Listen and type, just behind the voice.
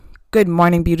Good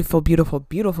morning, beautiful, beautiful,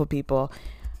 beautiful people.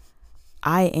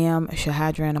 I am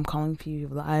Shahadra and I'm calling for you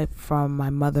live from my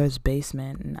mother's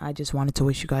basement. And I just wanted to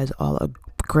wish you guys all a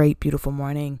great, beautiful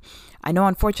morning. I know,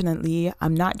 unfortunately,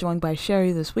 I'm not joined by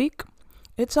Sherry this week.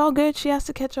 It's all good. She has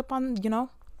to catch up on,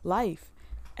 life.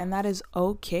 And that is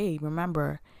okay.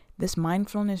 Remember, this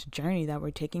mindfulness journey that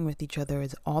we're taking with each other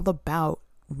is all about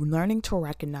learning to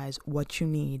recognize what you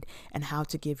need and how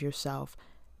to give yourself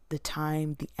the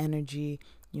time, the energy,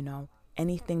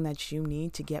 anything that you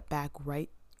need to get back right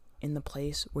in the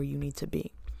place where you need to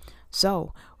be.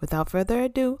 So, without further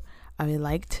ado, I would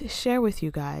like to share with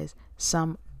you guys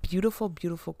some beautiful,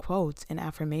 beautiful quotes and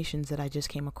affirmations that I just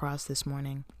came across this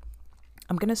morning.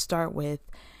 I'm going to start with,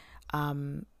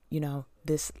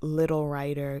 this little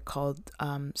writer called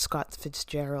Scott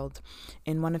Fitzgerald.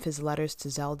 In one of his letters to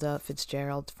Zelda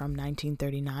Fitzgerald from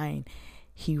 1939,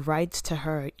 he writes to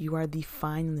her, "You are the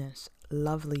finest,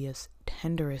 loveliest,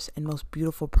 tenderest, and most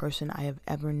beautiful person I have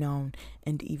ever known,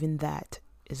 and even that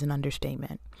is an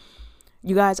understatement."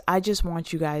 You guys, I just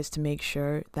want you guys to make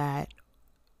sure that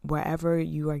wherever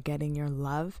you are getting your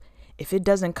love, if it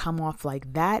doesn't come off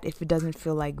like that, if it doesn't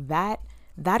feel like that,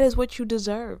 that is what you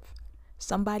deserve.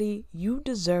 You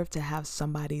deserve to have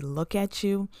somebody look at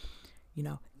you,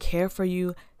 care for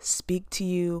you, speak to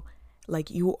you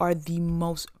like you are the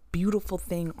most beautiful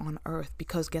thing on earth,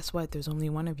 because guess what? There's only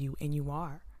one of you and you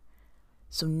are.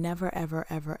 So never, ever,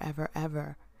 ever, ever,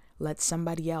 ever let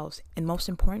somebody else, and most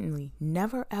importantly,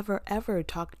 never, ever, ever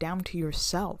talk down to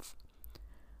yourself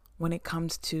when it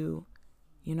comes to,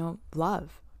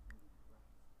 love.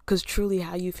 Because truly,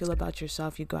 how you feel about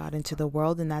yourself, you go out into the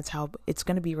world, and that's how it's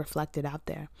going to be reflected out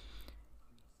there.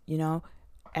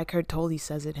 Eckhart Tolle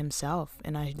says it himself,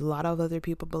 and a lot of other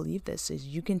people believe this, is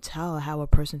you can tell how a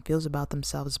person feels about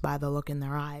themselves by the look in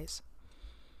their eyes.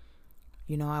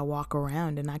 I walk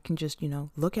around and I can just,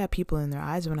 look at people in their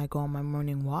eyes when I go on my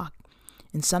morning walk,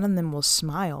 and some of them will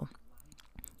smile.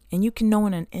 And you can know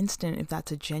in an instant if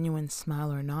that's a genuine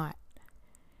smile or not.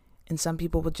 And some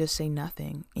people will just say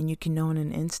nothing, and you can know in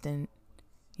an instant,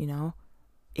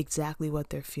 exactly what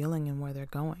they're feeling and where they're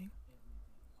going.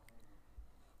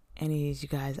 Anyways, you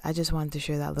guys, I just wanted to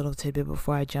share that little tidbit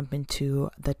before I jump into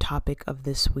the topic of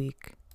this week.